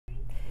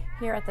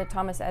Here at the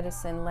Thomas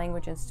Edison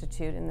Language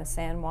Institute in the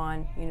San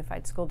Juan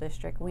Unified School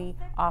District, we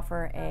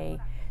offer a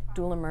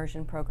dual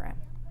immersion program.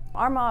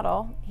 Our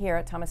model here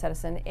at Thomas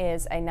Edison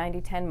is a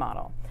 90-10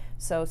 model.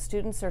 So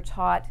students are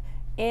taught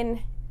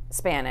in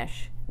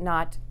Spanish,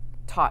 not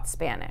taught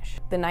Spanish.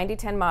 The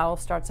 90-10 model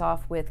starts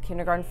off with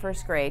kindergarten,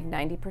 first grade.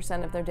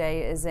 90% of their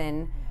day is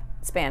in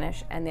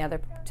Spanish and the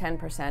other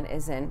 10%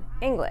 is in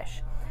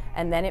English.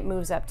 And then it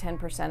moves up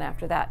 10%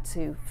 after that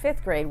to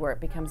 5th grade, where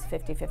it becomes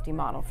 50-50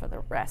 model for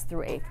the rest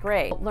through 8th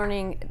grade.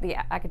 Learning the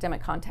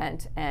academic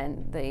content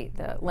and the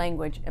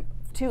language,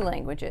 2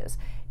 languages,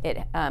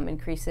 it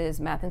increases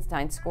math and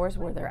science scores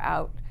where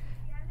they're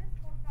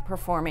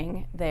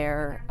outperforming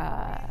their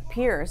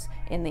peers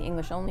in the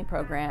English-only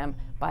program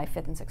by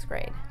 5th and 6th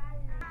grade.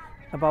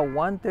 About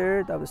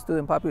 1/3 of the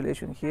student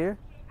population here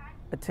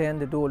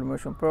attend the dual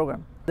immersion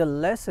program. The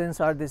lessons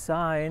are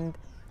designed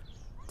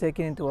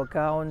taking into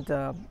account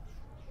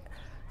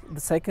the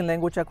second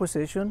language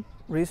acquisition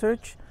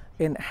research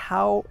and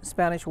how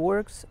Spanish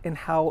works and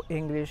how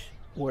English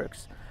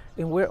works.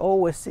 And we're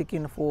always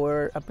seeking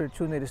for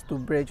opportunities to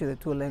bridge the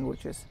 2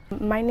 languages.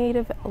 My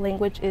native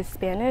language is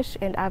Spanish,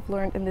 and I've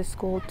learned in this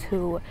school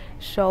to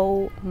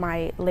show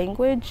my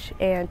language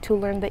and to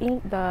learn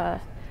the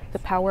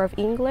power of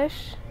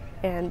English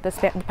and the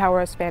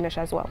power of Spanish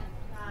as well.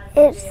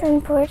 It's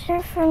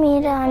important for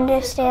me to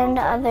understand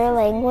other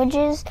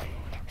languages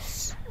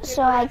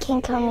so I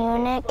can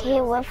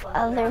communicate with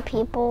other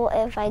people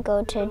if I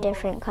go to a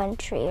different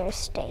country or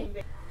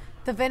state.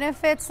 The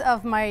benefits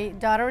of my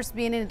daughters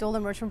being in a dual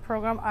immersion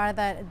program are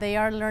that they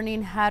are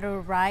learning how to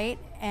write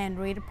and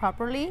read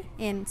properly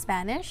in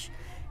Spanish,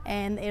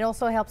 and it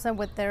also helps them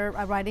with their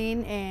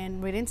writing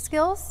and reading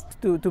skills.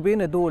 To be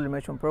in a dual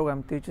immersion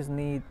program, teachers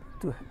need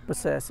to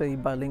possess a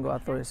bilingual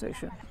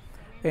authorization.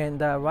 And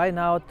right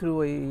now,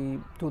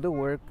 through the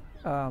work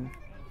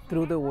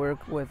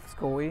with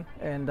SCOE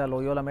and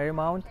Loyola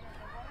Marymount,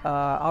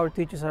 our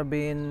teachers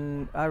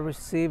are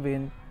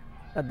receiving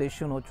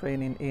additional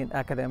training in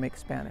academic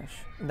Spanish.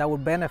 And that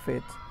would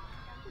benefit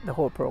the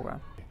whole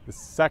program. The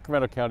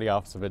Sacramento County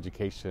Office of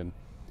Education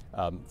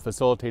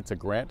facilitates a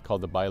grant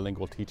called the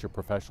Bilingual Teacher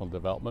Professional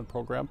Development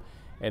Program.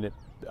 And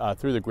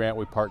through the grant,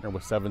 we partner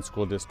with 7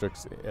 school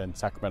districts in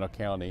Sacramento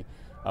County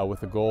with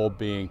the goal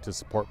being to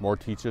support more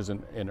teachers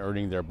in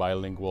earning their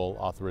bilingual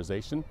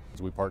authorization.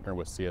 We partner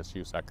with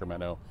CSU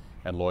Sacramento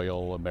and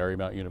Loyola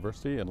Marymount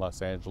University in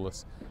Los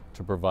Angeles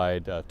to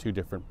provide 2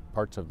 different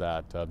parts of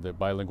that, the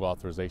bilingual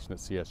authorization at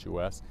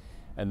CSUS,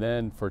 and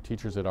then for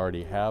teachers that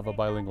already have a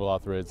bilingual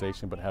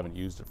authorization but haven't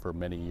used it for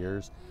many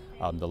years,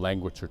 the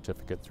language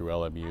certificate through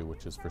LMU,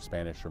 which is for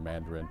Spanish or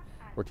Mandarin,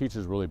 where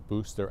teachers really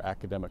boost their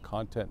academic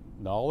content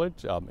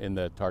knowledge in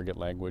the target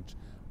language,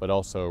 but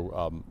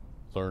also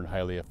learn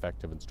highly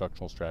effective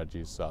instructional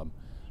strategies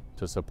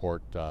to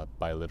support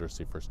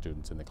biliteracy for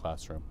students in the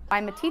classroom.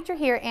 I'm a teacher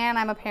here and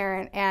I'm a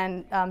parent,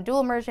 and dual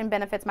immersion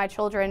benefits my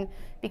children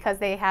because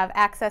they have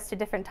access to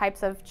different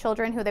types of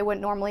children who they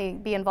wouldn't normally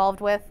be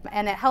involved with,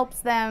 and it helps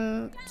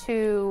them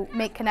to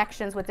make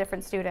connections with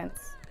different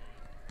students.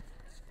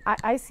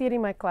 I see it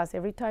in my class.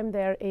 Every time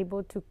they're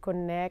able to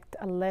connect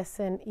a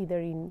lesson either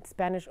in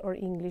Spanish or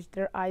English,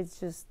 their eyes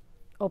just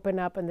open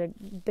up and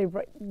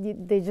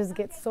they just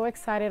get so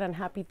excited and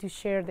happy to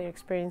share their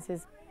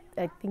experiences.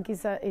 I think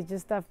it's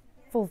just a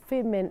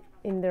fulfillment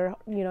in their,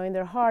 in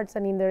their hearts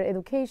and in their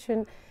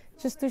education,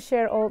 just to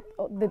share all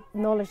the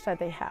knowledge that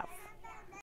they have.